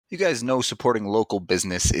You guys know supporting local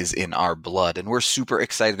business is in our blood, and we're super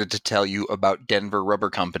excited to tell you about Denver Rubber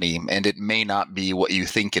Company, and it may not be what you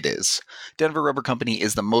think it is. Denver Rubber Company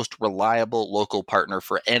is the most reliable local partner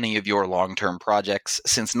for any of your long-term projects.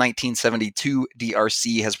 Since 1972,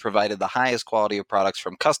 DRC has provided the highest quality of products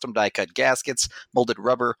from custom die-cut gaskets, molded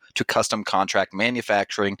rubber, to custom contract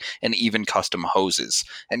manufacturing, and even custom hoses.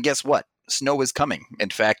 And guess what? Snow is coming. In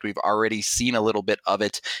fact, we've already seen a little bit of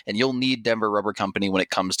it, and you'll need Denver Rubber Company when it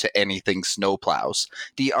comes to anything snowplows.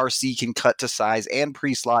 DRC can cut to size and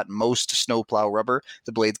pre-slot most snowplow rubber.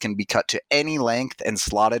 The blades can be cut to any length and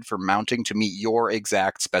slotted for mounting to meet your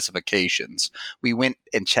exact specifications. We went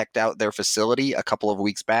and checked out their facility a couple of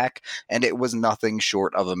weeks back, and it was nothing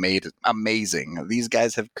short of amazing. These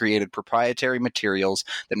guys have created proprietary materials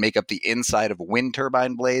that make up the inside of wind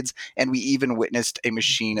turbine blades, and we even witnessed a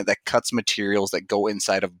machine that cuts materials that go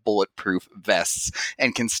inside of bulletproof vests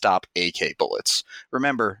and can stop AK bullets.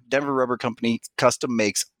 Remember, Denver Rubber Company custom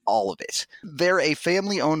makes all of it. They're a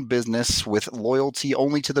family-owned business with loyalty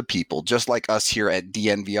only to the people, just like us here at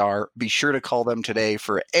DNVR. Be sure to call them today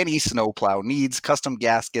for any snowplow needs, custom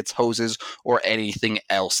gaskets, hoses, or anything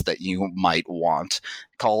else that you might want.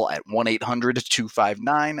 Call at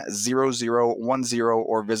 1-800-259-0010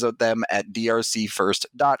 or visit them at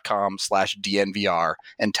drcfirst.com/DNVR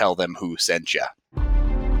and tell them who sent you.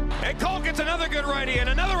 And Cole gets another good righty and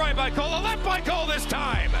another right by Cole, a left by Cole this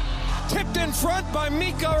time. Tipped in front by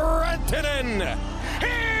Mika Rantanen. He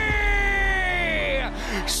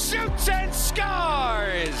shoots and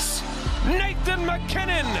scores. Nathan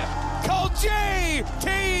McKinnon. Cole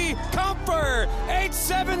J.T. Comfer.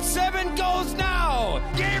 877 goes now.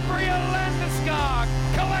 Gabriel Landeskog.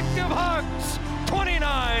 Collective hugs.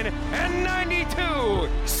 29 and 92.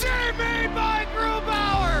 Save made by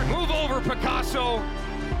Grubauer. Move over, Picasso.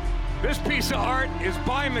 This piece of art is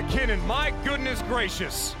by McKinnon. My goodness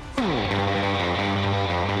gracious.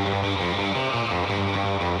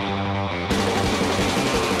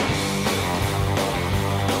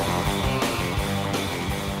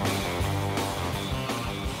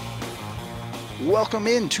 Welcome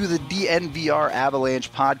into the DNVR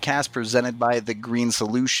Avalanche Podcast presented by The Green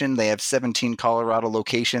Solution. They have 17 Colorado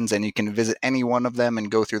locations, and you can visit any one of them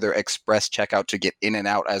and go through their express checkout to get in and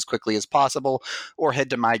out as quickly as possible, or head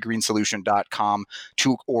to mygreensolution.com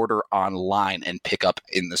to order online and pick up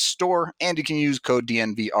in the store. And you can use code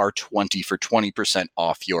DNVR20 for 20%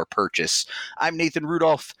 off your purchase. I'm Nathan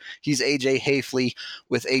Rudolph. He's AJ Haefele.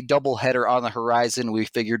 With a doubleheader on the horizon, we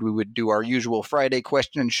figured we would do our usual Friday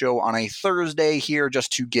question and show on a Thursday here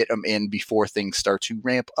just to get them in before things start to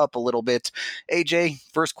ramp up a little bit. AJ,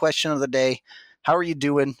 first question of the day. How are you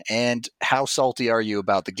doing, and how salty are you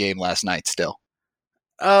about the game last night still?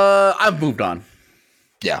 I've moved on.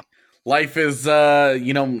 Yeah. Life is,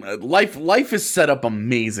 life is set up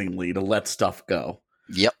amazingly to let stuff go.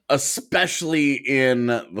 Yep. Especially in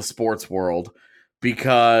the sports world,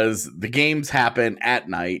 because the games happen at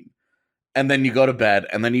night, and then you go to bed,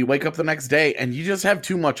 and then you wake up the next day, and you just have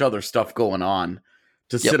too much other stuff going on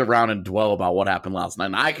to sit around and dwell about what happened last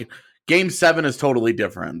night. And Game 7 is totally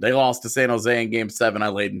different. They lost to San Jose in Game 7. I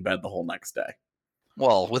laid in bed the whole next day.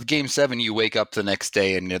 Well, with Game 7, you wake up the next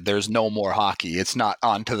day, and there's no more hockey. It's not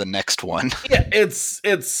on to the next one. Yeah, it's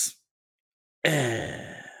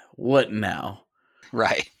what now?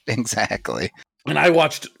 Right, exactly. And I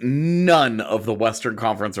watched none of the Western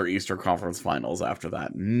Conference or Eastern Conference finals after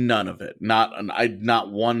that. None of it.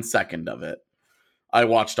 Not 1 second of it. I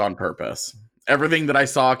watched on purpose. Everything that I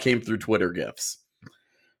saw came through Twitter GIFs.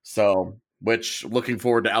 So, which, looking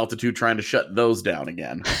forward to Altitude trying to shut those down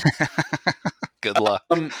again. Good luck.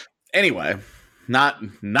 Anyway, not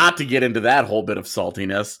to get into that whole bit of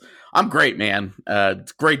saltiness. I'm great, man.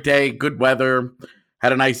 It's a great day, good weather.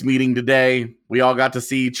 Had a nice meeting today. We all got to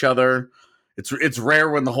see each other. It's rare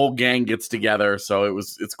when the whole gang gets together, so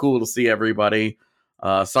it's cool to see everybody.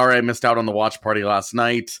 Sorry I missed out on the watch party last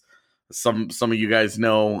night. Some of you guys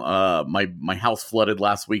know my house flooded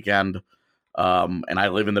last weekend, and I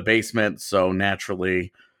live in the basement, so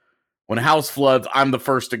naturally, when a house floods, I'm the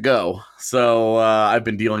first to go. So I've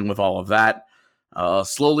been dealing with all of that,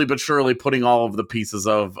 slowly but surely putting all of the pieces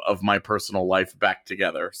of my personal life back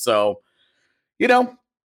together. So,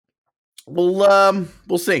 we'll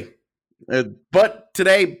see. But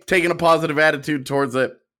today, taking a positive attitude towards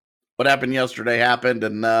it. What happened yesterday happened,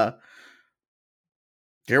 and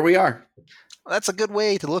here we are. That's a good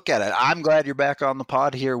way to look at it. I'm glad you're back on the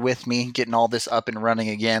pod here with me, getting all this up and running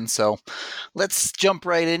again. So let's jump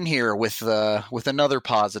right in here with another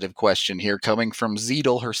positive question here coming from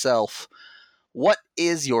Zeedle herself. What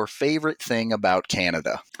is your favorite thing about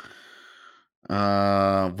Canada?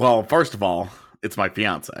 Well, first of all, It's my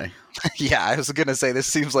fiance. Yeah, I was going to say, this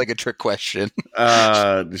seems like a trick question.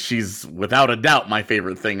 She's without a doubt my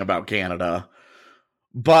favorite thing about Canada.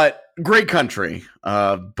 But great country.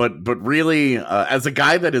 But really, as a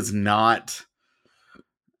guy that is not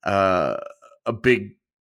a big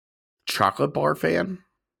chocolate bar fan.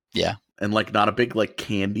 Yeah. And like not a big like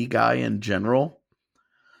candy guy in general.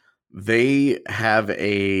 They have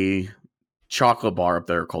a chocolate bar up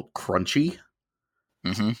there called Crunchy.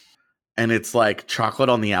 Mm-hmm. And it's like chocolate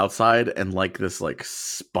on the outside and like this like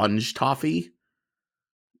sponge toffee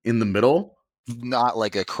in the middle. Not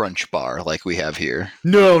like a crunch bar like we have here.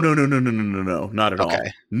 No, not at all.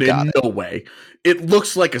 In no way. It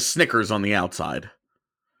looks like a Snickers on the outside.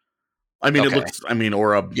 I mean, it looks. I mean,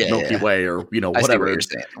 or a Milky Way, or whatever. You're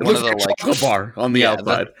saying. It looks like a chocolate bar on the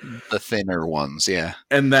outside. The thinner ones, yeah.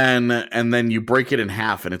 And then you break it in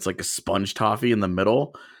half, and it's like a sponge toffee in the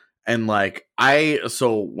middle. And like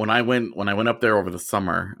when I went up there over the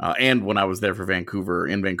summer, and when I was there in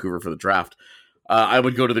Vancouver for the draft, I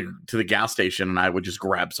would go to the gas station and I would just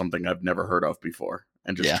grab something I've never heard of before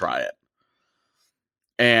and just try it.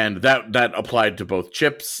 And that applied to both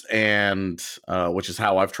chips and which is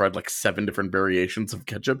how I've tried like 7 different variations of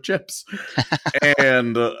ketchup chips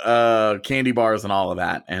and candy bars and all of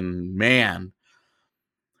that. And man,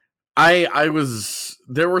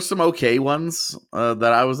 there were some okay ones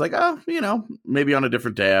that I was like, maybe on a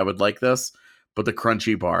different day I would like this. But the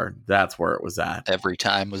Crunchy bar, that's where it was at. Every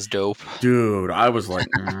time was dope. Dude, I was like,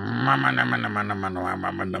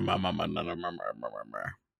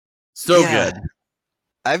 so good.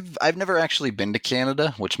 I've never actually been to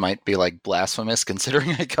Canada, which might be like blasphemous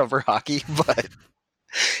considering I cover hockey, but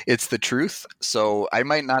it's the truth. So I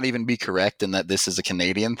might not even be correct in that this is a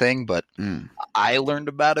Canadian thing, but I learned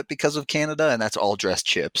about it because of Canada, and that's all dressed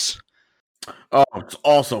chips. Oh, it's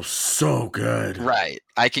also so good. Right.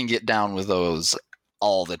 I can get down with those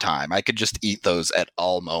all the time. I could just eat those at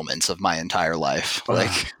all moments of my entire life.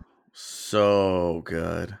 Like, so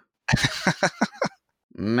good.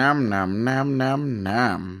 Nom nom nom nom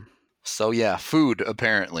nom. So yeah, food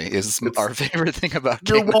apparently is our favorite thing about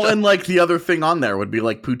Canada. Well, and like the other thing on there would be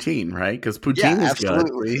like poutine, right? Because poutine is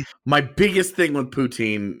absolutely good. My biggest thing with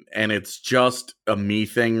poutine, and it's just a me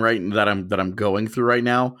thing, right? That I'm going through right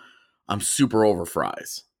now. I'm super over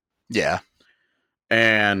fries. Yeah,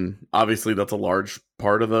 and obviously that's a large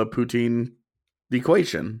part of the poutine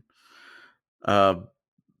equation.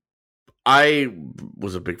 I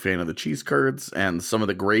was a big fan of the cheese curds and some of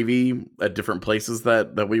the gravy at different places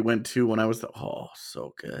that we went to when I was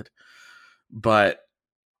so good. But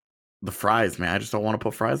the fries, man, I just don't want to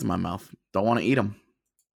put fries in my mouth. Don't want to eat them.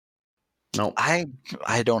 No, I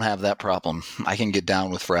don't have that problem. I can get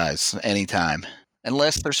down with fries anytime,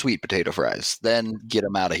 unless they're sweet potato fries. Then get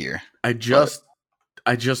them out of here. I just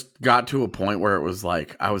got to a point where it was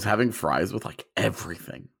like I was having fries with like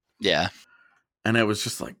everything. Yeah. And it was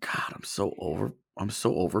just like, God, I'm so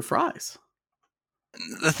over fries.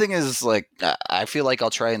 The thing is, like, I feel like I'll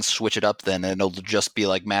try and switch it up then, and it'll just be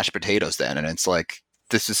like mashed potatoes then. And it's like,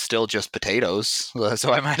 this is still just potatoes,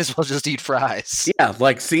 so I might as well just eat fries. Yeah,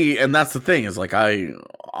 like, see, and that's the thing is, like,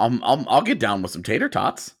 I'll get down with some tater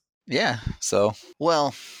tots. Yeah, so,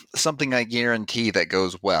 well, something I guarantee that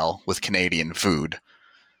goes well with Canadian food,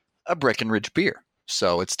 a Breckenridge beer.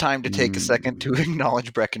 So it's time to take a second to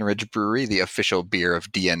acknowledge Breckenridge Brewery, the official beer of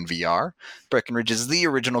DNVR. Breckenridge is the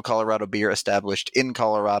original Colorado beer established in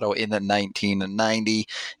Colorado in 1990.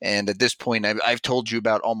 And at this point, I've told you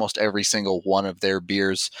about almost every single one of their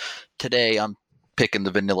beers. Today, I'm picking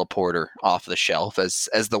the vanilla porter off the shelf as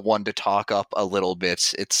the one to talk up a little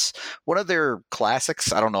bit. It's one of their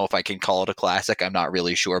classics. I don't know if I can call it a classic. I'm not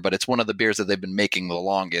really sure, but it's one of the beers that they've been making the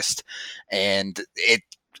longest. And a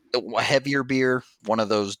heavier beer, one of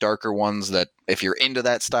those darker ones that if you're into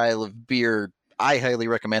that style of beer, I highly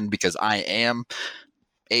recommend because I am.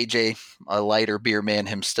 AJ, a lighter beer man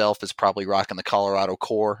himself, is probably rocking the Colorado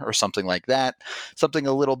Core or something like that. Something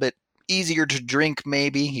a little bit easier to drink,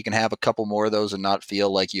 maybe. You can have a couple more of those and not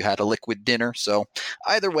feel like you had a liquid dinner. So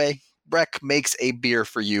either way, Breck makes a beer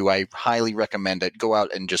for you. I highly recommend it. Go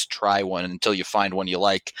out and just try one until you find one you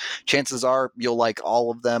like. Chances are you'll like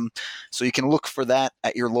all of them. So you can look for that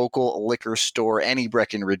at your local liquor store, any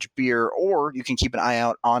Breckenridge beer, or you can keep an eye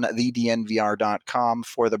out on thednvr.com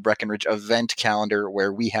for the Breckenridge event calendar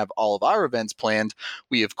where we have all of our events planned.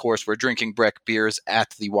 We, of course, were drinking Breck beers at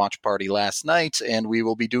the watch party last night, and we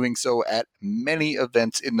will be doing so at many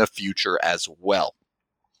events in the future as well.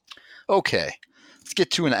 Okay. Let's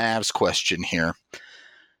get to an Avs question here.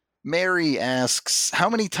 Mary asks, how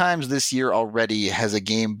many times this year already has a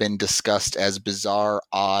game been discussed as bizarre,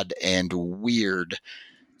 odd, and weird?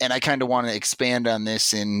 and I kind of want to expand on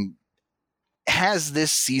this. Has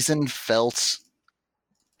this season felt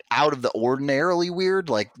out of the ordinarily weird?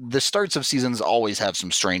 Like, the starts of seasons always have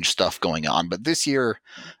some strange stuff going on, but this year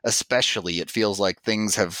especially, it feels like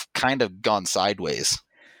things have kind of gone sideways.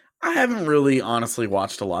 I haven't really honestly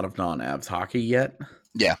watched a lot of non-Avs hockey yet.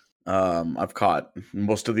 Yeah. I've caught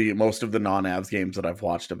most of the non-Avs games that I've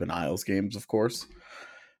watched have been Isles games, of course.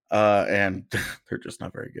 And they're just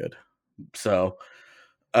not very good. So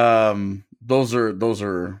those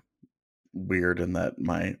are weird in that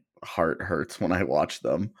my heart hurts when I watch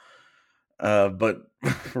them. But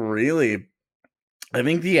really, I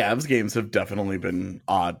think the Avs games have definitely been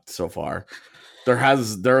odd so far. There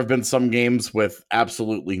have been some games with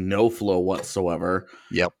absolutely no flow whatsoever.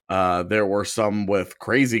 Yep. There were some with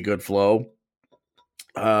crazy good flow.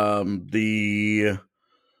 The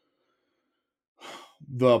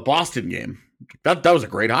Boston game, that was a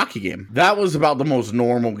great hockey game. That was about the most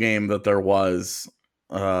normal game that there was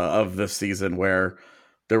of this season, where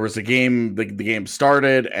there was a game, the game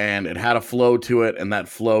started and it had a flow to it, and that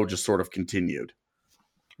flow just sort of continued.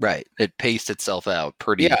 Right. It paced itself out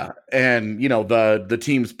pretty. Yeah. And, the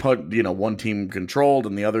teams put, one team controlled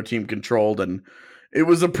and the other team controlled. And it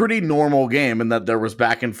was a pretty normal game in that there was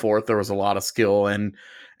back and forth. There was a lot of skill, and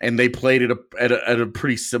they played it at a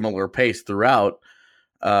pretty similar pace throughout.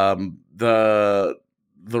 The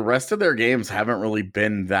rest of their games haven't really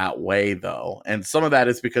been that way, though. And some of that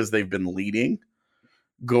is because they've been leading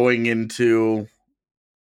going into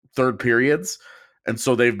third periods. And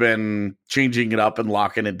so they've been changing it up and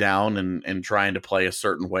locking it down and trying to play a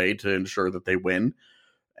certain way to ensure that they win,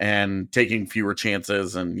 and taking fewer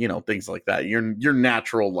chances and, things like that. Your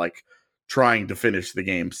natural, like, trying to finish the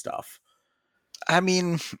game stuff. I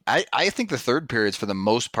mean, I think the third periods for the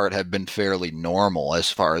most part have been fairly normal as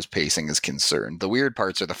far as pacing is concerned. The weird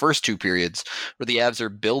parts are the first two periods where the Avs are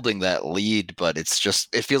building that lead, but it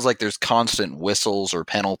feels like there's constant whistles or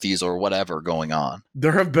penalties or whatever going on.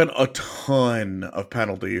 There have been a ton of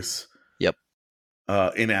penalties. Yep.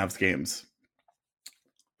 In Avs games.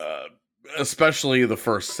 Especially the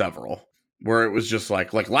first several, where it was just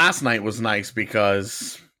like last night was nice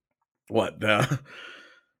because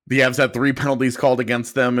the Avs had 3 penalties called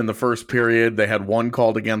against them in the first period. They had 1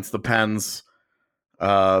 called against the Pens.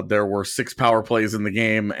 There were 6 power plays in the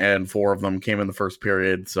game, and 4 of them came in the first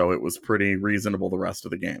period, so it was pretty reasonable the rest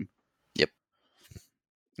of the game. Yep.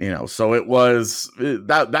 So it was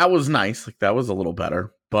that was nice. Like, that was a little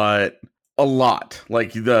better, but a lot,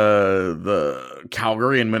 like the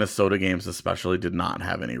Calgary and Minnesota games especially, did not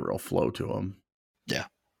have any real flow to them. Yeah,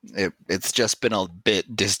 it's just been a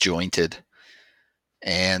bit disjointed.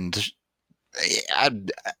 And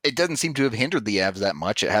it doesn't seem to have hindered the Avs that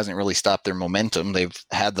much. It hasn't really stopped their momentum. They've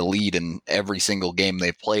had the lead in every single game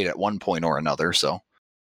they've played at one point or another. So,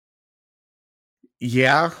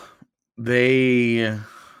 yeah, they've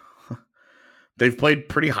played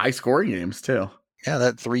pretty high scoring games too. Yeah,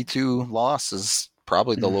 that 3-2 loss is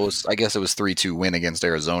probably the lowest. I guess it was 3-2 win against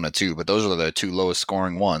Arizona too, but those are the 2 lowest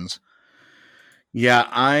scoring ones. Yeah,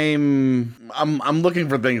 I'm looking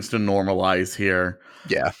for things to normalize here.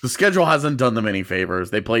 Yeah. The schedule hasn't done them any favors.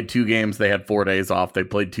 They played 2 games, they had 4 days off. They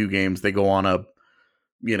played 2 games, they go on a,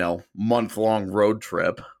 month-long road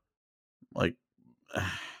trip. Like,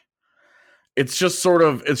 it's just sort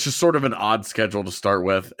of an odd schedule to start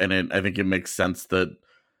with, and I think it makes sense that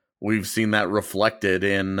we've seen that reflected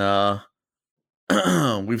in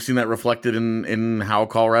in how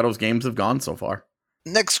Colorado's games have gone so far.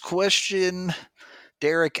 Next question.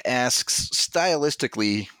 Derek asks,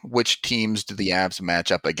 stylistically, which teams do the Avs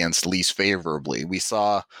match up against least favorably? We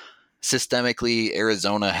saw systemically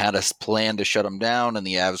Arizona had a plan to shut them down, and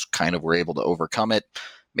the Avs kind of were able to overcome it.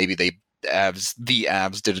 Maybe the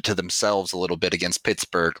Avs did it to themselves a little bit against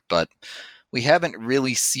Pittsburgh, but we haven't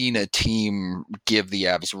really seen a team give the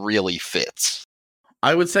Avs really fits.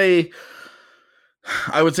 I would say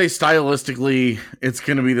stylistically, it's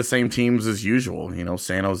going to be the same teams as usual.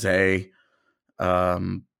 San Jose,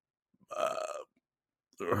 the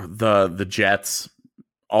Jets,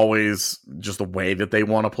 always just the way that they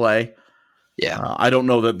want to play. Yeah. I don't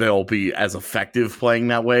know that they'll be as effective playing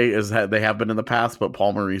that way as they have been in the past, but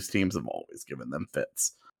Paul Maurice's teams have always given them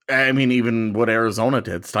fits. I mean, even what Arizona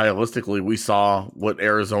did stylistically, we saw what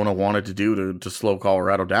Arizona wanted to do to slow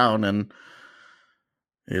Colorado down, and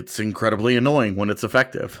it's incredibly annoying when it's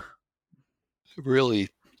effective. It really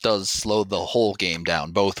does slow the whole game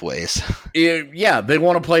down both ways. Yeah, they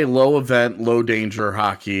want to play low event, low danger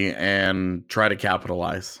hockey and try to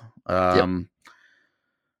capitalize. St.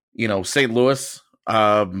 Louis,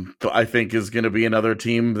 I think, is going to be another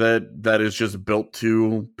team that is just built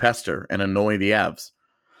to pester and annoy the Avs.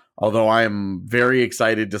 Although I am very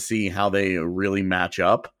excited to see how they really match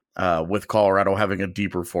up with Colorado having a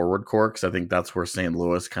deeper forward core, because I think that's where St.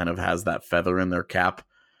 Louis kind of has that feather in their cap,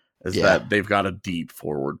 is that they've got a deep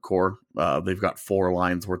forward core. They've got 4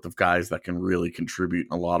 lines worth of guys that can really contribute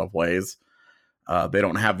in a lot of ways. They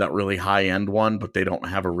don't have that really high end one, but they don't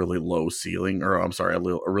have a really low ceiling, or I'm sorry, a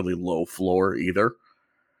really low floor either.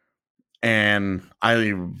 And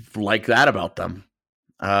I like that about them.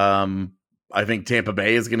 I think Tampa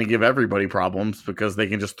Bay is going to give everybody problems because they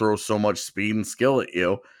can just throw so much speed and skill at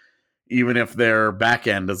you, even if their back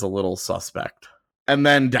end is a little suspect. And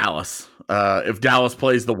then Dallas. If Dallas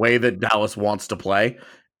plays the way that Dallas wants to play,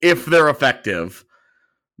 if they're effective,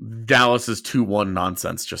 Dallas's 2-1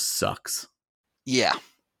 nonsense just sucks. Yeah.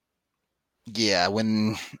 Yeah,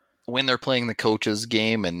 when they're playing the coach's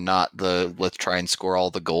game and not the let's try and score all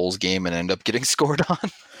the goals game and end up getting scored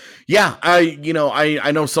on. Yeah,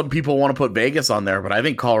 I know some people want to put Vegas on there, but I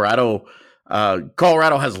think Colorado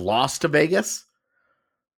has lost to Vegas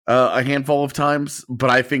a handful of times, but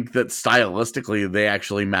I think that stylistically they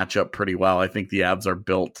actually match up pretty well. I think the Avs are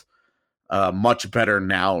built much better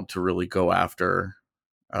now to really go after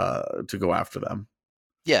them.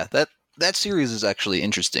 Yeah, that series is actually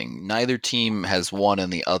interesting. Neither team has won in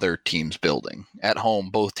the other team's building. At home,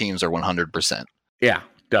 both teams are 100%. Yeah,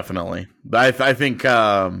 definitely. I think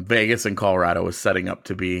Vegas and Colorado is setting up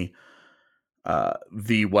to be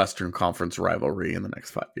the Western Conference rivalry in the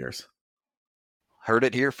next 5 years. Heard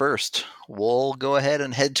it here first. We'll go ahead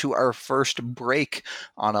and head to our first break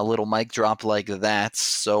on a little mic drop like that.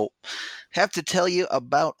 So, have to tell you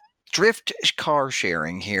about Drift car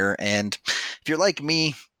sharing here. And if you're like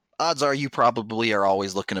me, odds are you probably are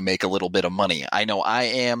always looking to make a little bit of money. I know I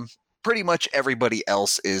am. Pretty much everybody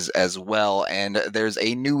else is as well, and there's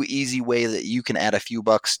a new easy way that you can add a few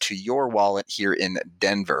bucks to your wallet here in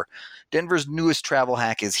Denver. Denver's newest travel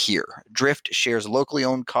hack is here. Drift shares locally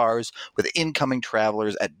owned cars with incoming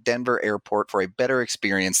travelers at Denver Airport for a better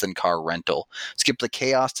experience than car rental. Skip the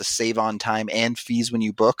chaos to save on time and fees when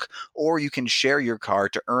you book, or you can share your car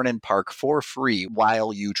to earn and park for free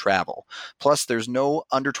while you travel. Plus, there's no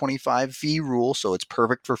under 25 fee rule, so it's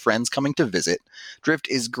perfect for friends coming to visit. Drift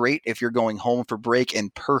is great if you're going home for break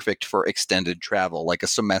and perfect for extended travel, like a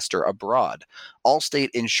semester abroad. Allstate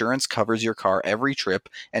Insurance covers your car every trip,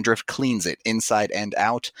 and Drift cleans it inside and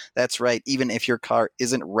out. That's right, even if your car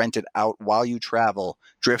isn't rented out while you travel,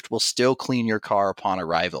 Drift will still clean your car upon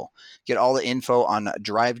arrival. Get all the info on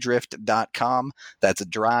drivedrift.com. That's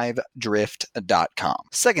drivedrift.com.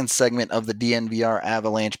 Second segment of the DNVR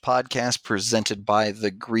Avalanche podcast presented by The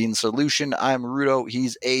Green Solution. I'm Rudo.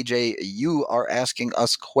 He's AJ. You are asking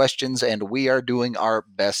us questions, and we are doing our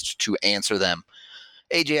best to answer them.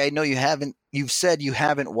 AJ, I know you've said you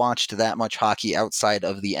haven't watched that much hockey outside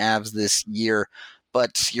of the Avs this year,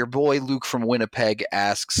 but your boy Luke from Winnipeg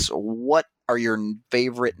asks, what are your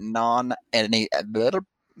favorite non-NHL...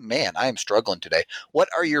 Man, I am struggling today. What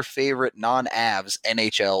are your favorite non-Avs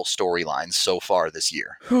NHL storylines so far this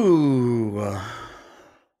year?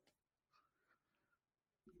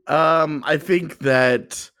 I think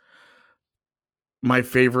that my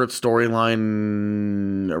favorite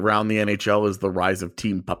storyline around the NHL is the rise of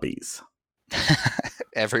team puppies.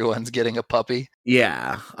 Everyone's getting a puppy?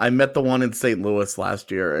 Yeah. I met the one in St. Louis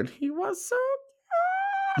last year, and he was so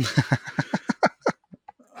cute.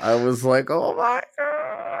 I was like, oh my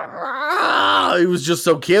God. He was just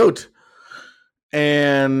so cute.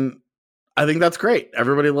 And I think that's great.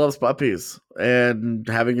 Everybody loves puppies. And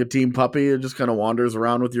having a team puppy, it just kind of wanders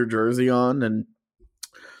around with your jersey on and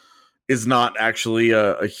is not actually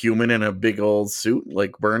a human in a big old suit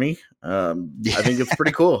like Bernie. I think it's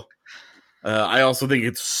pretty cool. I also think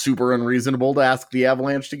it's super unreasonable to ask the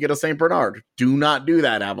Avalanche to get a St. Bernard. Do not do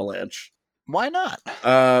that, Avalanche. Why not?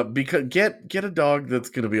 Because get a dog that's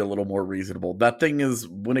going to be a little more reasonable. That thing is,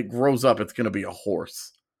 when it grows up, it's going to be a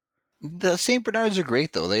horse. The St. Bernards are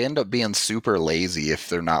great, though. They end up being super lazy if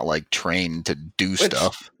they're not, like, trained to do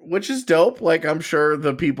stuff. Which is dope. Like, I'm sure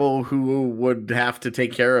the people who would have to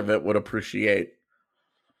take care of it would appreciate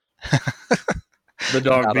the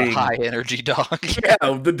dog not being a high-energy dog.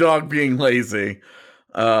 Yeah, the dog being lazy.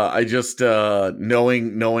 I just,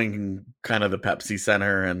 knowing kind of the Pepsi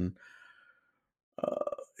Center and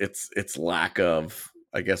its lack of,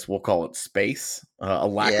 I guess we'll call it space, a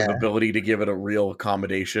lack of ability to give it a real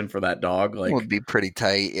accommodation for that dog. Like, it would be pretty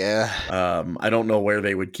tight, yeah. I don't know where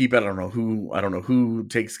they would keep it. I don't know who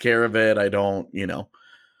takes care of it. I don't,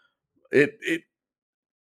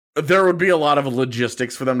 there would be a lot of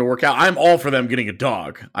logistics for them to work out. I'm all for them getting a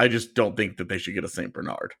dog. I just don't think that they should get a St.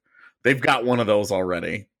 Bernard. They've got one of those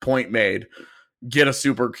already. Point made. get a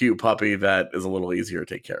super cute puppy that is a little easier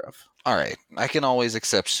to take care of. All right. I can always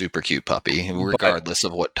accept super cute puppy, regardless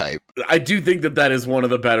of what type. I do think that is one of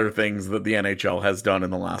the better things that the NHL has done in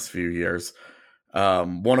the last few years.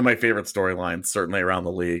 One of my favorite storylines, certainly around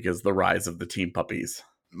the league, is the rise of the team puppies.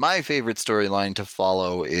 My favorite storyline to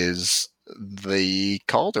follow is the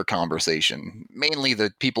Calder conversation. Mainly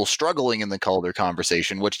the people struggling in the Calder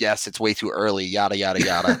conversation, which, yes, it's way too early, yada, yada,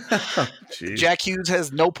 yada. Jack Hughes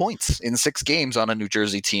has no points in 6 games on a New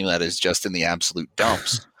Jersey team that is just in the absolute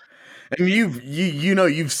dumps. And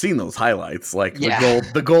you've seen those highlights, like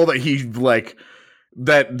the goal that he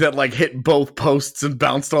that hit both posts and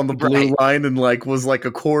bounced on the blue line and was a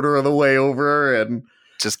quarter of the way over and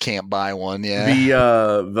just can't buy one. Yeah.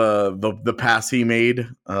 The pass he made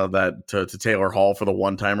that to Taylor Hall for the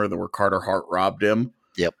one-timer where Carter Hart robbed him.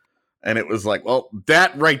 Yep. And it was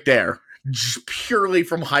that right there, just purely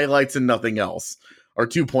from highlights and nothing else, are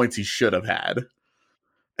 2 points he should have had.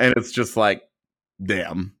 And it's just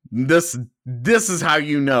damn, this is how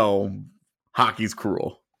you know hockey's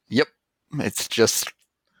cruel. Yep. It's just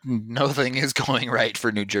nothing is going right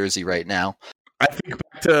for New Jersey right now. I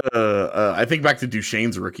think back to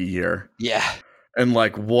Duchesne's rookie year. Yeah. And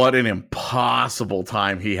what an impossible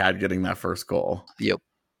time he had getting that first goal. Yep.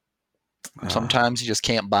 Sometimes you just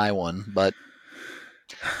can't buy one, but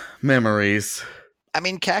memories. I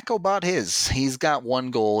mean, Kakko bought his. He's got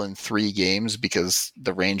 1 goal in 3 games because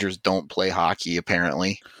the Rangers don't play hockey,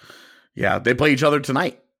 apparently. Yeah, they play each other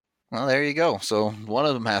tonight. Well, there you go. So one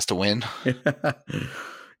of them has to win.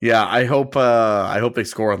 Yeah, I hope they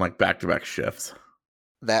score on back-to-back shifts.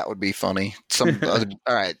 That would be funny. All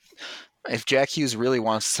right. If Jack Hughes really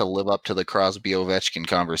wants to live up to the Crosby Ovechkin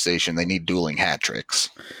conversation, they need dueling hat tricks.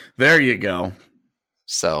 There you go.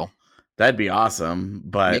 So that'd be awesome.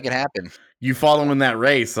 But make it happen. You follow in that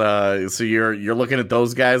race. So you're looking at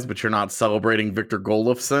those guys, but you're not celebrating Victor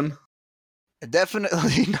Olofsson.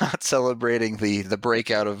 Definitely not celebrating the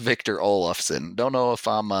breakout of Victor Olofsson. Don't know if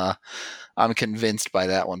I'm convinced by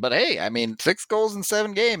that one. But hey, I mean, 6 goals in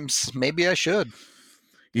 7 games. Maybe I should.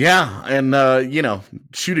 Yeah, and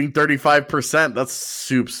shooting 35%, that's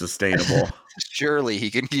soup sustainable. Surely he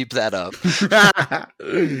can keep that up.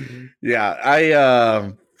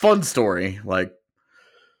 Yeah, fun story.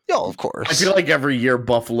 Oh, of course. I feel like every year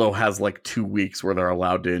Buffalo has 2 weeks where they're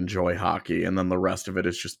allowed to enjoy hockey, and then the rest of it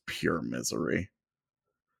is just pure misery.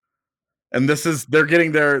 And they're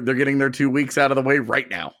getting their 2 weeks out of the way right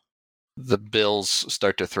now. The Bills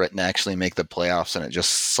start to threaten to actually make the playoffs, and it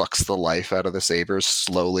just sucks the life out of the Sabres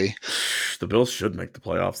slowly. The Bills should make the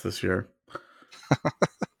playoffs this year.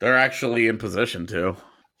 They're actually in position to.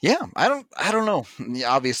 Yeah, I don't know.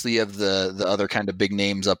 Obviously, you have the other kind of big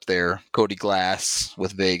names up there: Cody Glass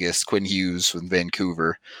with Vegas, Quinn Hughes with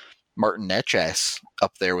Vancouver, Martin Necas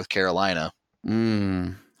up there with Carolina.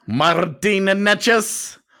 Martin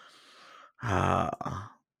Necas. The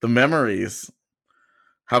memories.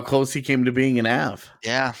 How close he came to being an Av.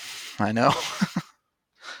 Yeah, I know.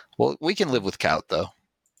 Well, we can live with Kaut, though.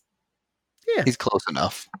 Yeah. He's close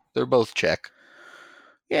enough. They're both Czech.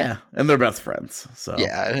 Yeah, and they're best friends. So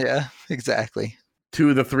Yeah, exactly.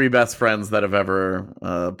 2 of the 3 best friends that have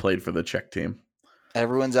ever played for the Czech team.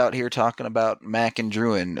 Everyone's out here talking about Mac and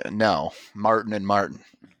Druin. No, Martin and Martin.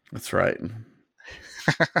 That's right.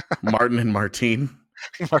 Martin and Martine.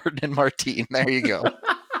 Martin and Martine. There you go.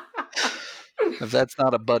 If that's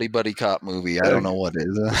not a buddy cop movie, I don't know what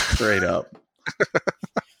is. Straight up.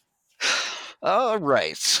 All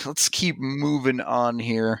right, let's keep moving on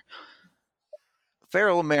here.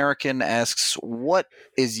 Feral American asks, what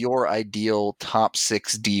is your ideal top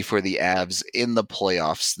 6D for the Avs in the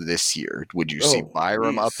playoffs this year? Would you see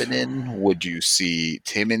Byram up and in? Would you see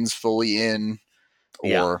Timmins fully in?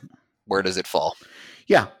 Or where does it fall?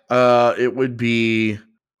 Yeah, it would be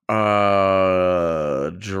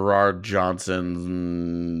Gerard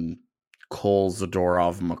Johnson, Cole,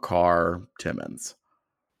 Zadorov, Makar, Timmins.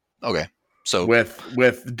 Okay. So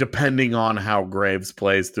with depending on how Graves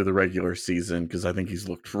plays through the regular season, because I think he's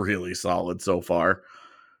looked really solid so far.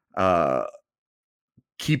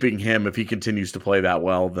 Keeping him, if he continues to play that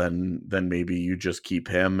well, then maybe you just keep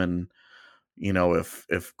him. And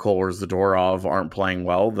if Cole or Zadorov aren't playing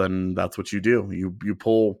well, then that's what you do. You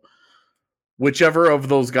pull whichever of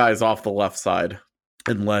those guys off the left side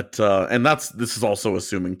and this is also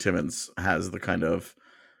assuming Timmins has the kind of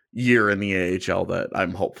year in the AHL that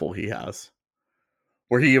I'm hopeful he has,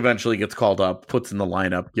 where he eventually gets called up, puts in the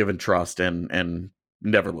lineup, given trust, and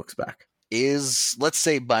never looks back. Let's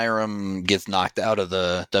say Byram gets knocked out of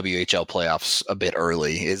the WHL playoffs a bit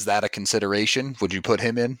early. Is that a consideration? Would you put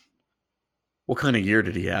him in? What kind of year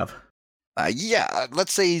did he have? Yeah,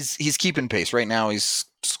 let's say he's keeping pace. Right now he's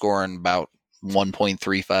scoring about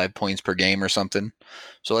 1.35 points per game or something.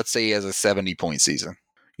 So let's say he has a 70-point season.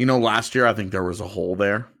 Last year I think there was a hole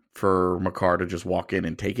there for Makar to just walk in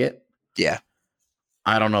and take it. Yeah.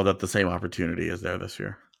 I don't know that the same opportunity is there this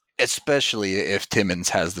year. Especially if Timmins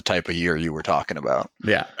has the type of year you were talking about.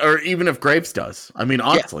 Yeah, or even if Graves does. I mean,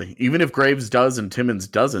 honestly, even if Graves does and Timmins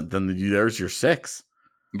doesn't, then there's your 6.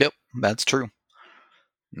 Yep, that's true.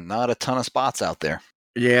 Not a ton of spots out there.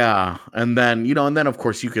 Yeah, and then of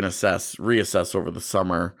course you can reassess over the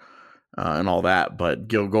summer and all that. But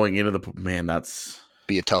going into that's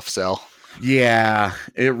be a tough sell. Yeah,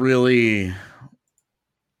 it really.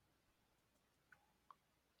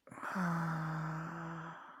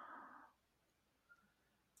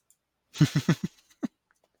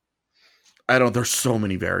 There's so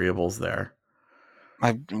many variables there.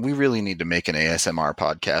 We really need to make an ASMR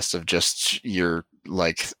podcast of just your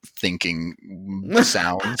thinking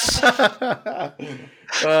sounds.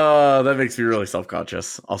 That makes me really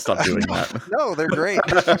self-conscious. I'll stop doing that. No, they're great.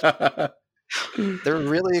 They're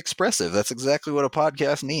really expressive. That's exactly what a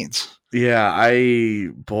podcast needs. Yeah,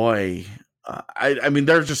 I mean,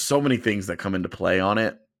 there's just so many things that come into play on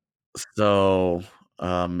it. So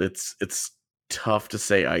it's tough to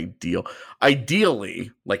say ideal.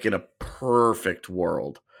 Ideally, in a perfect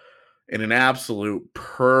world, in an absolute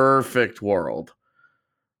perfect world,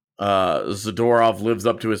 Zadorov lives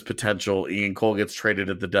up to his potential. Ian Cole gets traded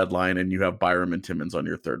at the deadline, and you have Byram and Timmins on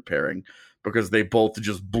your third pairing because they both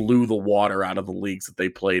just blew the water out of the leagues that they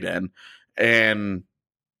played in and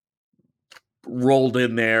rolled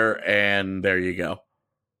in there, and there you go.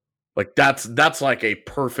 That's like a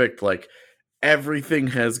perfect, everything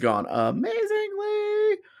has gone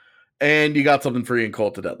amazingly, and you got something for Ian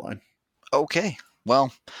Cole to deadline. Okay,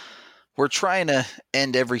 well, we're trying to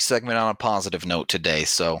end every segment on a positive note today,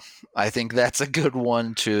 so I think that's a good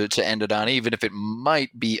one to end it on, even if it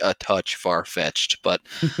might be a touch far-fetched, but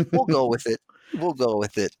we'll go with it. We'll go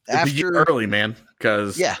with it. After early, man,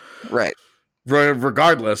 because yeah, right.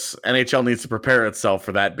 Regardless, NHL needs to prepare itself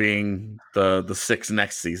for that being the 6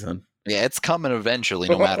 next season. Yeah, it's coming eventually,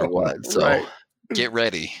 no matter what. So right. Get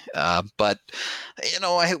ready. But,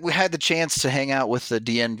 we had the chance to hang out with the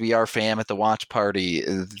DNVR fam at the watch party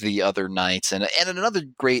the other night. And another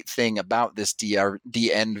great thing about this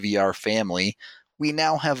DNVR family, we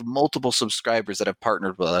now have multiple subscribers that have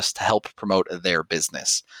partnered with us to help promote their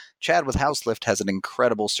business. Chad with Houselift has an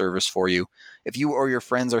incredible service for you. If you or your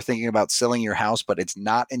friends are thinking about selling your house, but it's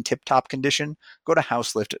not in tip-top condition, go to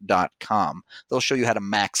houselift.com. They'll show you how to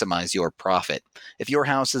maximize your profit. If your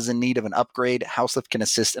house is in need of an upgrade, Houselift can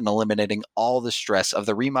assist in eliminating all the stress of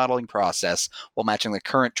the remodeling process while matching the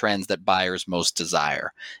current trends that buyers most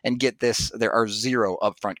desire. And get this, there are 0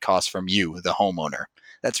 upfront costs from you, the homeowner.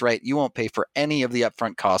 That's right, you won't pay for any of the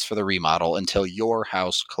upfront costs for the remodel until your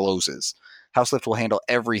house closes. Houselift will handle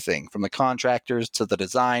everything from the contractors to the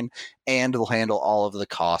design, and they'll handle all of the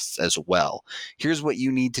costs as well. Here's what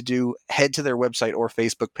you need to do. Head to their website or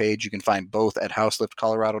Facebook page. You can find both at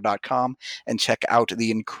houseliftcolorado.com and check out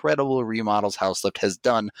the incredible remodels Houselift has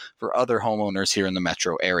done for other homeowners here in the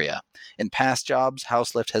metro area. In past jobs,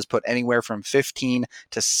 Houselift has put anywhere from $15,000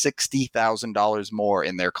 to $60,000 more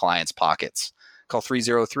in their clients' pockets. Call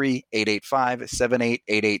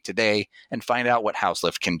 303-885-7888 today and find out what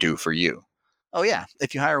Houselift can do for you. Oh yeah,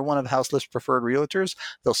 if you hire one of Houselift's preferred realtors,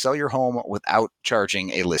 they'll sell your home without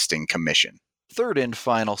charging a listing commission. Third and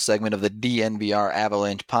final segment of the DNVR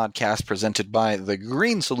Avalanche podcast presented by The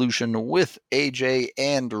Green Solution with AJ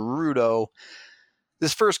and Rudo.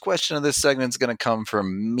 This first question of this segment is going to come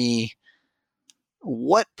from me.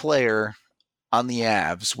 What player on the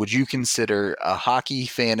Avs would you consider a hockey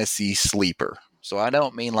fantasy sleeper? So I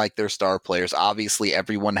don't mean like their star players. Obviously,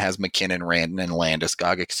 everyone has McKinnon, Randon, and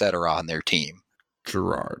Landeskog, etc. on their team.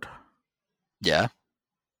 Gerard. Yeah?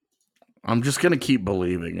 I'm just going to keep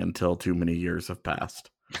believing until too many years have passed.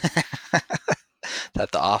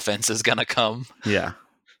 That the offense is going to come? Yeah.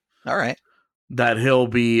 All right. That he'll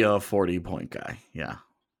be a 40-point guy. Yeah.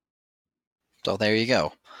 So there you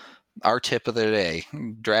go. Our tip of the day.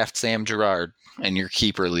 Draft Sam Girard in your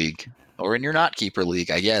keeper league. Or in your not keeper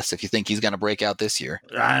league, I guess, if you think he's going to break out this year.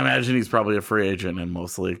 I imagine he's probably a free agent in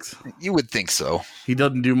most leagues. You would think so. He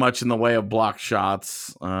doesn't do much in the way of block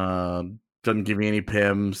shots. Doesn't give you any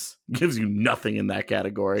PIMs. Gives you nothing in that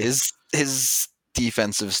category. His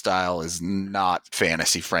defensive style is not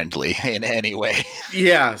fantasy friendly in any way.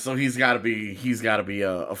 Yeah, so he's got to be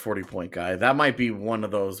a 40-point guy. That might be one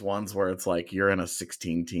of those ones where it's like you're in a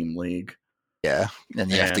 16-team league. Yeah,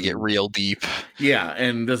 and you have to get real deep. Yeah,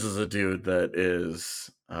 and this is a dude that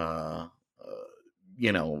is,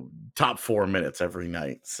 top 4 minutes every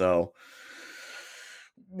night. So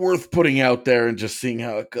worth putting out there and just seeing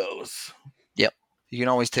how it goes. Yep. You can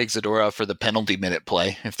always take Zadorov for the penalty minute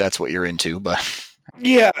play if that's what you're into, but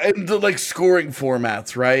yeah, and the scoring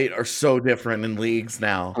formats, right, are so different in leagues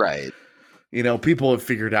now. Right. People have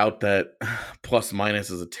figured out that plus minus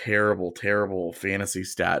is a terrible, terrible fantasy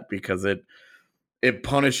stat because it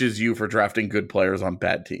punishes you for drafting good players on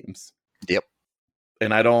bad teams. Yep.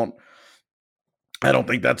 And I don't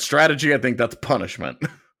think that's strategy. I think that's punishment.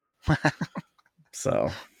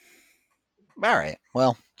 So. All right.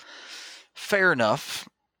 Well, fair enough.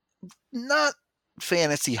 Not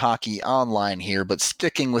fantasy hockey online here, but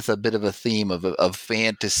sticking with a bit of a theme of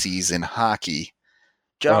fantasies in hockey.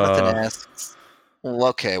 Jonathan asks,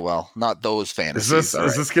 not those fantasies.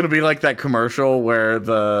 Is this going to be like that commercial where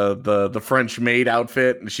the French maid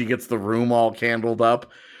outfit and she gets the room all candled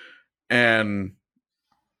up and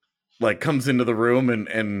comes into the room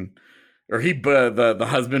or the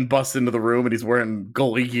husband busts into the room and he's wearing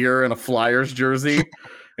goalie gear and a Flyers jersey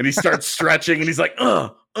and he starts stretching and he's like,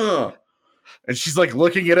 and she's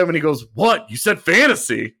looking at him and he goes, "What? You said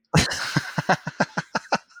fantasy."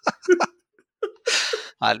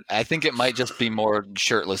 I think it might just be more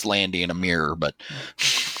shirtless Landy in a mirror, but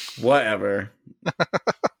whatever.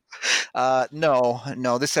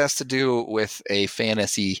 No, this has to do with a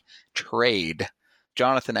fantasy trade.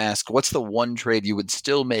 Jonathan asked, what's the one trade you would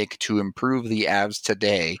still make to improve the Avs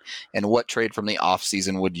today, and what trade from the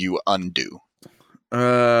offseason would you undo?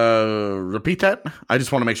 Repeat that? I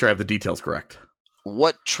just want to make sure I have the details correct.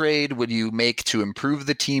 What trade would you make to improve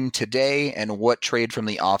the team today, and what trade from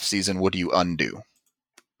the offseason would you undo?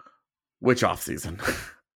 Which offseason?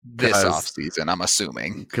 This offseason, I'm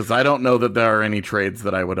assuming. Because I don't know that there are any trades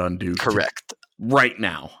that I would undo. Correct. Right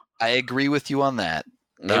now. I agree with you on that.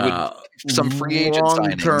 Some free agent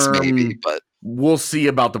signings maybe, but we'll see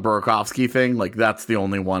about the Burakovsky thing. That's the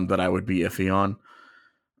only one that I would be iffy on.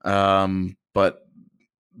 But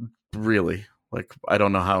really, I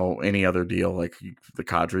don't know how any other deal, the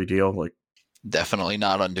Kadri deal, definitely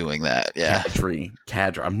not undoing that. Yeah. Kadri.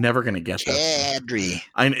 I'm never going to get that. Kadri.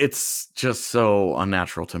 It's just so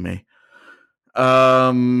unnatural to me.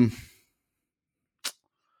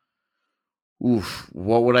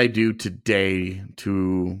 What would I do today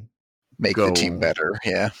to make the team better?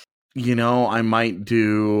 Yeah. I might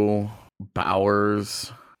do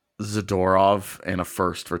Bowers, Zadorov, and a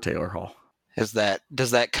first for Taylor Hall. Does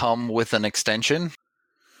that come with an extension?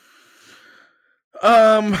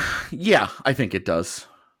 Yeah, I think it does.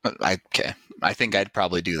 Okay. I think I'd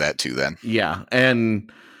probably do that too then. Yeah,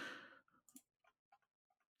 and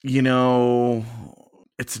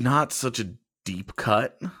it's not such a deep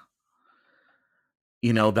cut.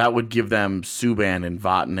 That would give them Subban and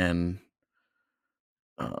Vatanen,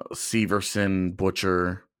 Severson,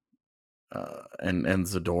 Butcher, and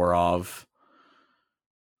Zadorov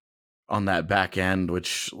on that back end,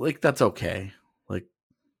 which that's okay.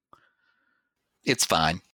 It's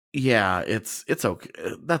fine. Yeah, it's okay.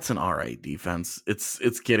 That's an all right defense.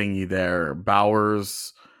 It's getting you there.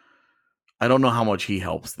 Bowers, I don't know how much he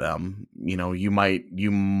helps them. You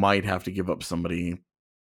might have to give up somebody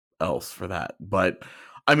else for that, but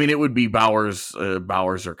it would be Bowers or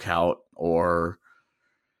Kaut, or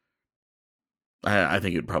I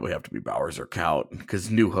think it'd probably have to be Bowers or Kaut because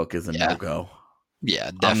Newhook is a no-go.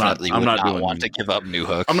 Yeah, definitely. I'm not want to give up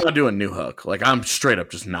Newhook. I'm not doing Newhook. I'm straight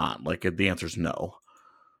up just not. The answer's no.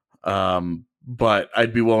 But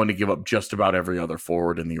I'd be willing to give up just about every other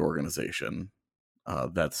forward in the organization.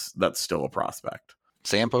 That's still a prospect.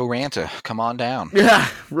 Sampo Ranta, come on down. Yeah,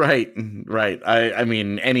 right. I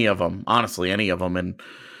mean, any of them, honestly, any of them. And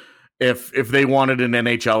if they wanted an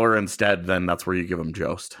NHLer instead, then that's where you give them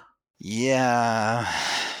Jost. Yeah,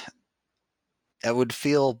 it would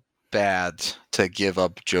feel bad to give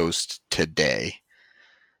up Jost today,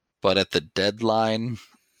 but at the deadline,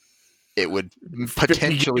 it would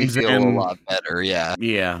potentially feel a lot better.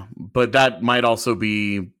 Yeah, but that might also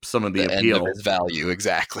be some of the appeal end of his value.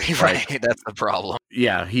 Exactly right. That's the problem.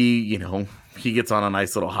 Yeah, he gets on a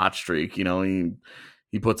nice little hot streak.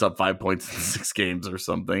 He puts up 5 points in 6 games or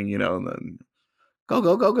something. And then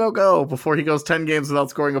go before he goes 10 games without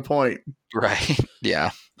scoring a point. Right.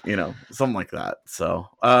 Yeah. Something like that. So,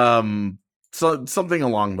 so something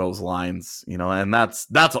along those lines, and that's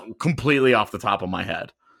completely off the top of my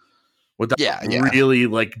head. Without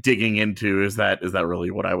really digging into, is that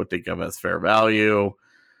really what I would think of as fair value?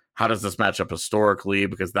 How does this match up historically?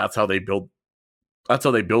 Because that's how they build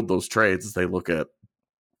those trades, is they look at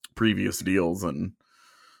previous deals and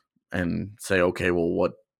say, okay, well,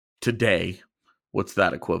 what today? What's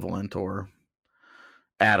that equivalent? Or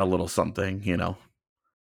add a little something,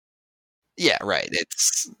 Yeah, right.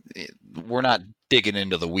 We're not digging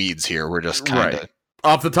into the weeds here. We're just kind of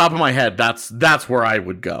off the top of my head. That's where I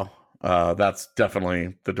would go. That's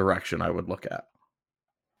definitely the direction I would look at.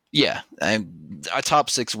 Yeah, a top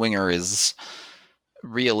 6 winger is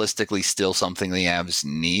realistically still something the Avs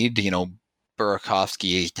need.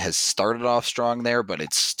 Burakovsky has started off strong there, but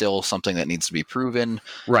it's still something that needs to be proven.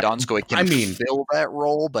 Right. Donskoy can fill that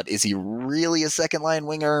role, but is he really a second-line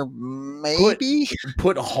winger? Maybe.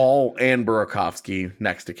 Put Hall and Burakovsky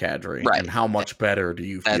next to Kadri, right. And how much better do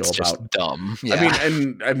you feel That's about? Just dumb. Yeah.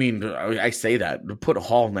 I say that. Put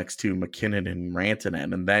Hall next to McKinnon and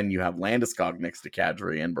Rantanen, and then you have Landeskog next to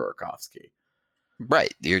Kadri and Burakovsky.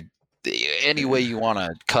 Right. Any way you want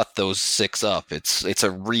to cut those 6 up, it's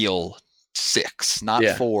a real 6, not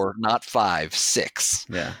 4, not 5, 6.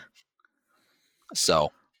 Yeah.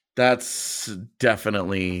 So that's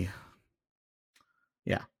definitely,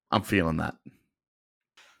 I'm feeling that.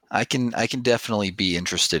 I can definitely be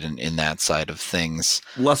interested in that side of things.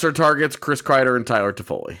 Lesser targets: Chris Kreider and Tyler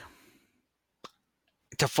Toffoli.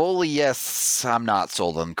 Toffoli, yes. I'm not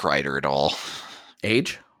sold on Kreider at all.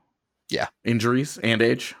 Age? Yeah. Injuries and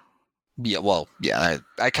age? Yeah, well, yeah.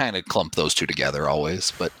 I kind of clump those two together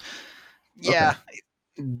always, but yeah,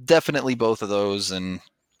 definitely both of those. And,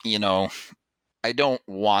 I don't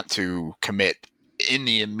want to commit in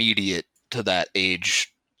the immediate to that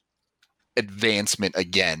age advancement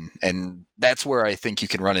again. And that's where I think you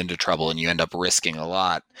can run into trouble and you end up risking a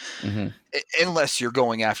lot. Mm-hmm. Unless you're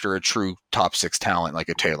going after a true top 6 talent like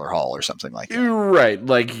a Taylor Hall or something like that. Right.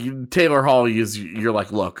 Like Taylor Hall, you're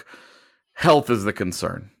like, look, health is the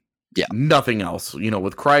concern. Yeah. Nothing else.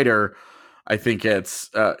 With Kreider, I think it's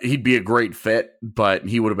he'd be a great fit, but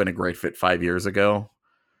he would have been a great fit 5 years ago.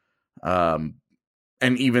 And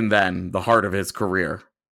even then, the heart of his career,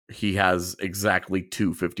 he has exactly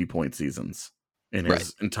 2 50-point seasons in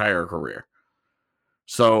his entire career.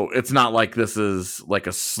 So it's not like this is like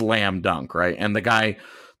a slam dunk, right? And the guy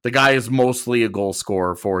is mostly a goal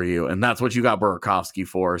scorer for you, and that's what you got Burakovsky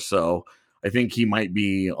for. So I think he might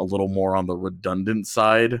be a little more on the redundant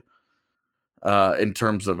side in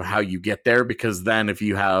terms of how you get there, because then if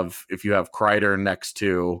you have Kreider next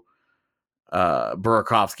to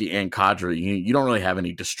Burakovsky and Kadri, you don't really have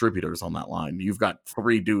any distributors on that line. You've got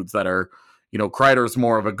 3 dudes that are, Kreider's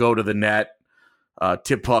more of a go to the net,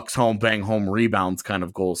 tip pucks home, bang home, rebounds kind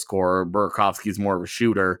of goal scorer. Burakovsky's more of a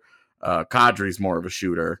shooter. Kadri's more of a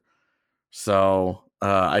shooter. So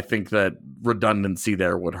I think that redundancy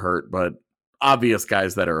there would hurt, but obvious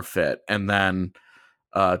guys that are a fit. And then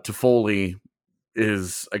Toffoli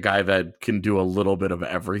is a guy that can do a little bit of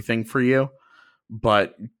everything for you,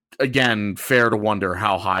 but again, fair to wonder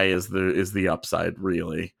how high is the upside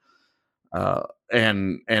really.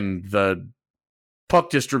 And the puck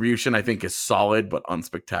distribution, I think, is solid but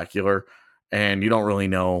unspectacular, and you don't really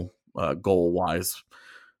know goal wise.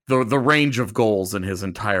 The range of goals in his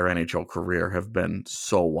entire NHL career have been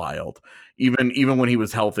so wild. Even when he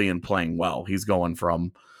was healthy and playing well, he's going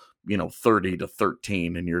from 30 to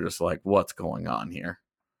 13, and you're just like, what's going on here?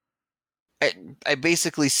 I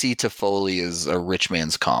basically see Toffoli as a rich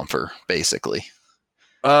man's Comfer, basically.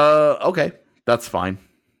 Okay, that's fine.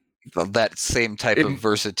 That same type of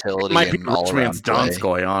versatility. It might be rich man's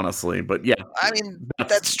Donskoy, honestly, but yeah. I mean,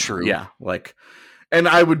 that's true. Yeah, and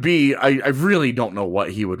I really don't know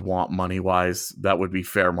what he would want money-wise. That would be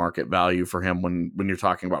fair market value for him when you're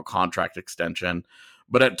talking about contract extension.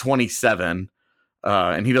 But at 27,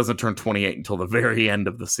 and he doesn't turn 28 until the very end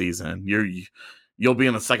of the season, you'll be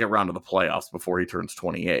in the second round of the playoffs before he turns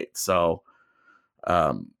 28. So,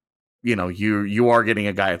 you are getting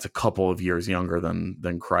a guy that's a couple of years younger than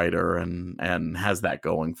Kreider and has that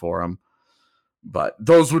going for him. But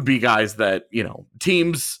those would be guys that,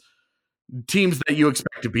 teams that you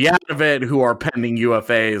expect to be out of it, who are pending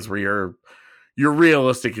UFAs, where you're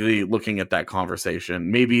realistically looking at that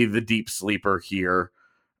conversation. Maybe the deep sleeper here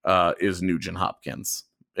is Nugent Hopkins,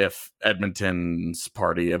 if Edmonton's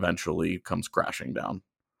party eventually comes crashing down.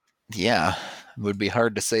 Yeah, it would be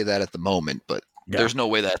hard to say that at the moment, but there's no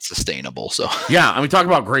way that's sustainable. So talk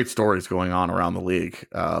about great stories going on around the league.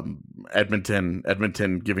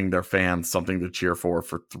 Edmonton giving their fans something to cheer for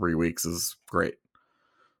 3 weeks is great.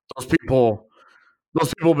 Those people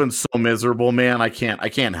have been so miserable, man. I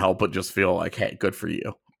can't help but just feel like, hey, good for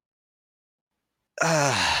you.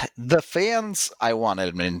 The fans, I want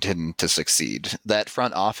Edmonton to succeed. That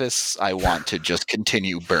front office, I want to just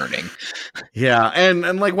continue burning. Yeah,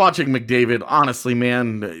 and like watching McDavid, honestly,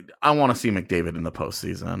 man, I want to see McDavid in the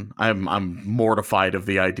postseason. I'm mortified of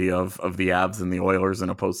the idea of the Avs and the Oilers in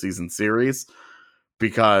a postseason series,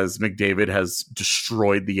 because McDavid has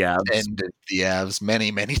destroyed the Avs. Ended the Avs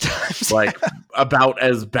many, many times. Like, about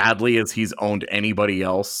as badly as he's owned anybody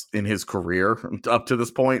else in his career up to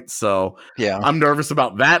this point. So yeah, I'm nervous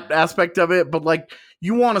about that aspect of it. But, like,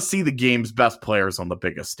 you want to see the game's best players on the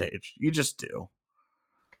biggest stage. You just do.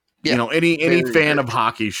 Yeah, you know, any fan of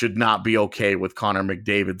hockey should not be okay with Connor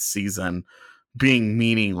McDavid's season being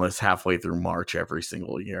meaningless halfway through March every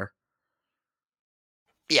single year.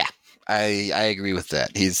 Yeah, I agree with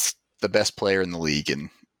that. He's the best player in the league, and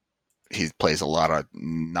he plays a lot of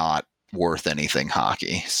not worth anything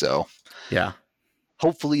hockey. So yeah,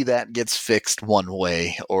 hopefully that gets fixed one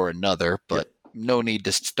way or another, but no need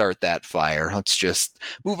to start that fire. Let's just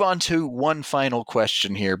move on to one final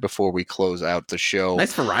question here before we close out the show.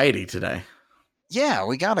 Nice variety today. Yeah,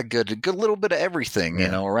 we got a good little bit of everything, you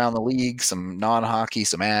know, around the league, some non-hockey,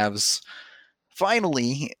 some Avs.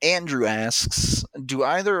 Finally, Andrew asks, do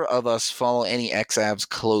either of us follow any ex-Avs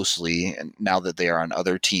closely now that they are on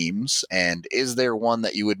other teams? And is there one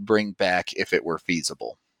that you would bring back if it were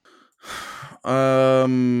feasible?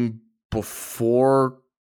 Before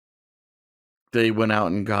they went out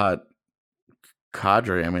and got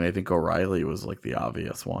Kadri, I mean, I think O'Reilly was like the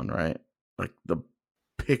obvious one, right? Like the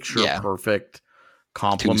picture perfect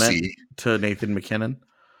compliment to Nathan McKinnon.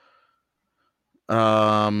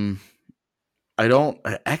 I don't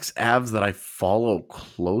ex-Avs that I follow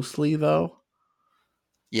closely though.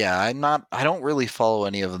 Yeah, I don't really follow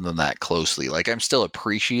any of them that closely. Like, I'm still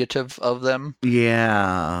appreciative of them.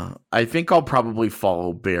 Yeah, I think I'll probably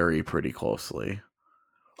follow Barry pretty closely.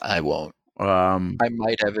 I won't. I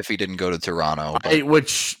might have if he didn't go to Toronto,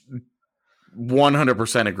 which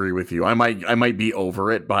 100% agree with you. I might be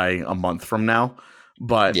over it by a month from now,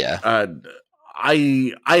 but yeah,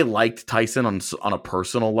 I liked Tyson on a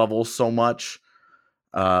personal level so much.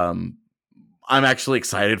 I'm actually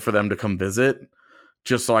excited for them to come visit,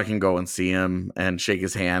 just so I can go and see him and shake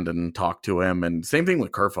his hand and talk to him. And same thing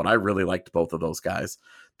with Kerfoot. I really liked both of those guys.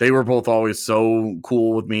 They were both always so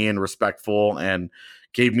cool with me and respectful and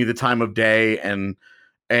gave me the time of day and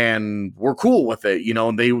were cool with it. You know,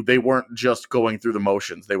 and they weren't just going through the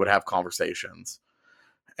motions. They would have conversations.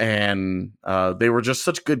 And they were just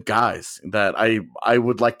such good guys that I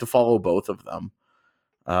would like to follow both of them.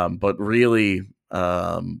 But really,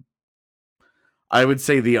 I would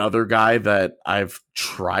say the other guy that I've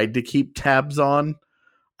tried to keep tabs on,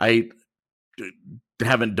 I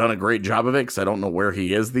haven't done a great job of it because I don't know where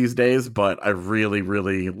he is these days, but I really,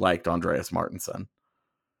 really liked Andreas Martinson.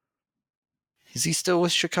 Is he still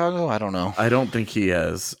with Chicago? I don't know. I don't think he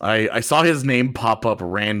is. I saw his name pop up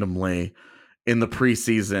randomly in the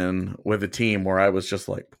preseason with a team where I was just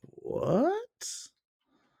like, what?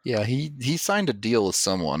 Yeah, he signed a deal with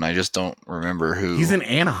someone. I just don't remember who. He's in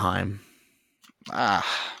Anaheim. Got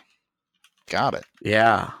it.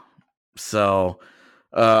 Yeah. So,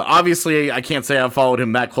 obviously, I can't say I've followed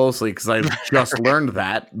him that closely because I just learned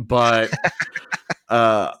that. But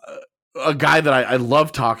a guy that I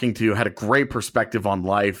love talking to, had a great perspective on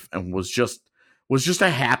life, and was just a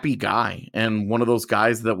happy guy, and one of those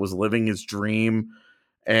guys that was living his dream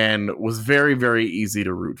and was very, very easy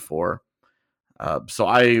to root for. So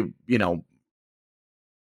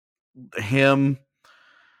him,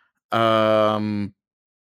 I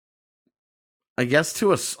guess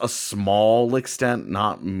to a small extent,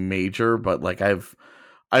 not major, but like I've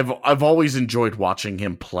always enjoyed watching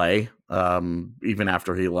him play, even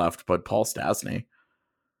after he left. But Paul Stastny,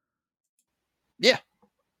 yeah,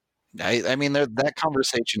 I mean that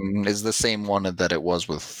conversation is the same one that it was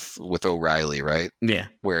with O'Reilly, right? Yeah,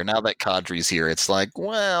 where now that Kadri's here, it's like,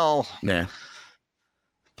 well, yeah,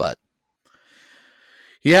 but.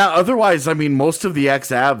 Yeah, otherwise, I mean, most of the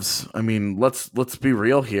ex-Avs, I mean, let's be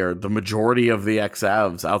real here. The majority of the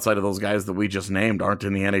ex-Avs, outside of those guys that we just named, aren't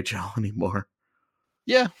in the NHL anymore.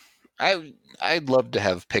 Yeah, I'd love to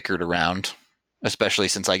have Pickard around, especially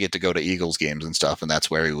since I get to go to Eagles games and stuff, and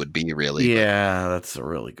that's where he would be, really. Yeah, that's a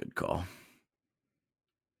really good call.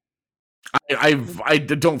 I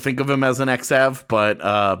don't think of him as an ex-Av, but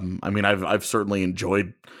I mean, I've certainly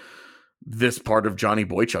enjoyed this part of Johnny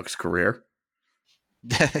Boychuk's career.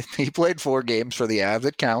 He played 4 games for the Avs.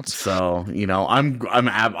 It counts. So, you know, I'm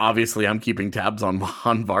obviously I'm keeping tabs on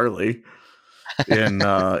Varley in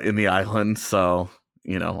the island. So,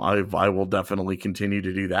 you know, I will definitely continue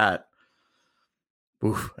to do that.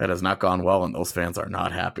 Oof, that has not gone well, and those fans are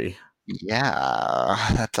not happy. Yeah,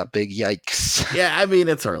 that's a big yikes. Yeah, I mean,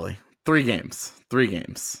 it's early. 3 games.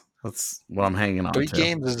 That's what I'm hanging on 3 to. 3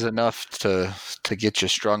 games is enough to get you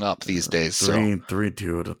strung up these days. 3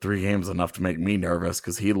 games enough to make me nervous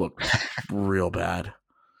because he looked real bad.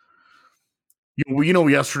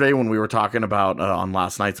 Yesterday when we were talking about on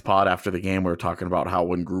last night's pod after the game, we were talking about how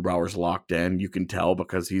when Grubauer's locked in, you can tell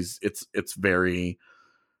because it's very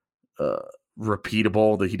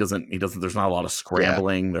repeatable that he doesn't. There's not a lot of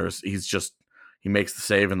scrambling. Yeah. He makes the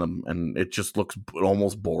save and it just looks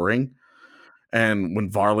almost boring. And when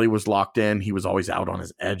Varley was locked in, he was always out on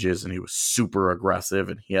his edges and he was super aggressive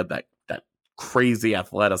and he had that crazy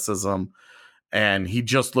athleticism and he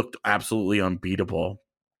just looked absolutely unbeatable.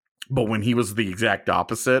 But when he was the exact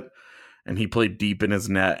opposite and he played deep in his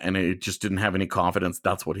net and it just didn't have any confidence,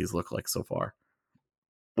 that's what he's looked like so far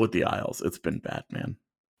with the Isles. It's been bad, man.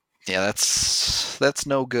 Yeah, that's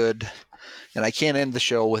no good. And I can't end the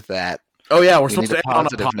show with that. Oh, yeah, we're supposed to end on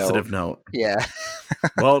a positive note. Yeah.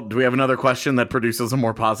 Well, do we have another question that produces a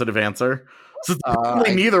more positive answer? So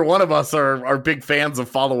neither one of us are big fans of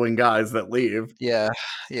following guys that leave. Yeah,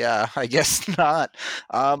 I guess not.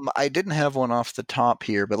 I didn't have one off the top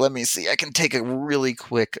here, but let me see. I can take a really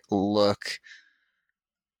quick look.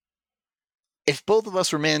 If both of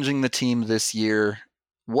us were managing the team this year,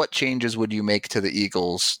 what changes would you make to the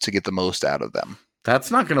Eagles to get the most out of them?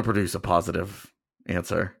 That's not going to produce a positive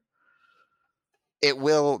answer. It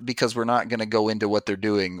will, because we're not going to go into what they're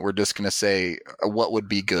doing. We're just going to say what would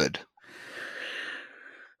be good.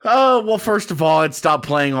 Oh, well, first of all, I'd stop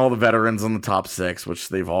playing all the veterans on the top 6, which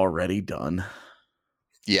they've already done.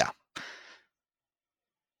 Yeah.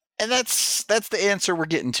 And that's the answer we're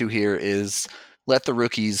getting to here is let the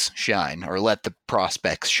rookies shine or let the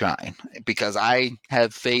prospects shine, because I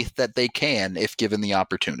have faith that they can if given the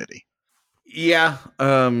opportunity. Yeah,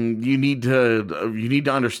 you need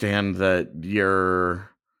to understand that your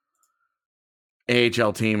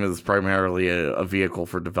AHL team is primarily a vehicle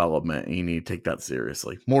for development, and you need to take that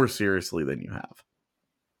seriously, more seriously than you have.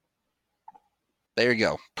 There you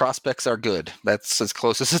go. Prospects are good. That's as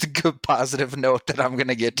close as a good positive note that I'm going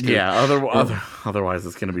to get to. Yeah, otherwise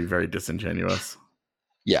it's going to be very disingenuous.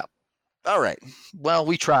 Yeah. All right. Well,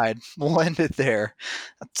 we tried. We'll end it there.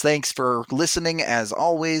 Thanks for listening. As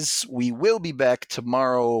always, we will be back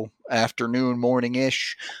tomorrow afternoon,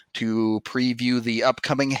 morning-ish, to preview the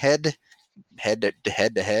upcoming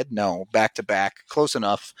head-to-head? No, back-to-back. Close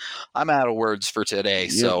enough. I'm out of words for today.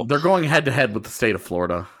 Yeah, so they're going head-to-head with the state of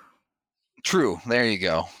Florida. True. There you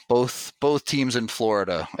go. Both teams in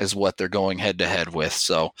Florida is what they're going head-to-head with.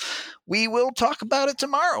 So we will talk about it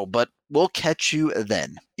tomorrow, but we'll catch you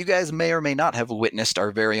then. You guys may or may not have witnessed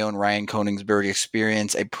our very own Ryan Koenigsberg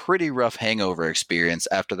experience a pretty rough hangover experience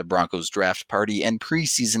after the Broncos draft party and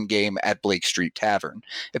preseason game at Blake Street Tavern.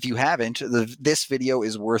 If you haven't, this video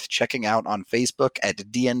is worth checking out on Facebook at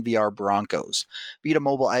DNVR Broncos. Vita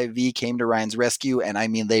Mobile IV came to Ryan's rescue, and I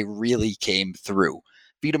mean they really came through.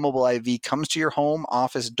 Vita Mobile IV comes to your home,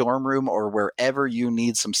 office, dorm room, or wherever you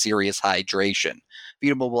need some serious hydration.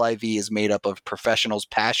 Vita Mobile IV is made up of professionals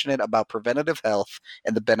passionate about preventative health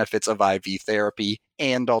and the benefits of IV therapy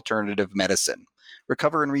and alternative medicine.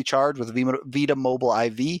 Recover and recharge with Vita Mobile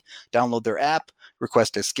IV. Download their app,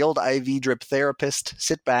 request a skilled IV drip therapist,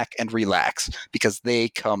 sit back and relax because they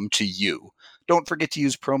come to you. Don't forget to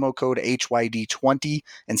use promo code HYD20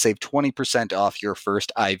 and save 20% off your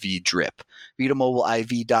first IV drip.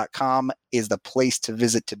 VitaMobileIV.com is the place to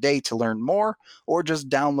visit today to learn more, or just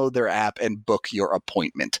download their app and book your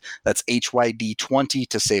appointment. That's HYD20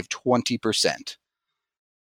 to save 20%.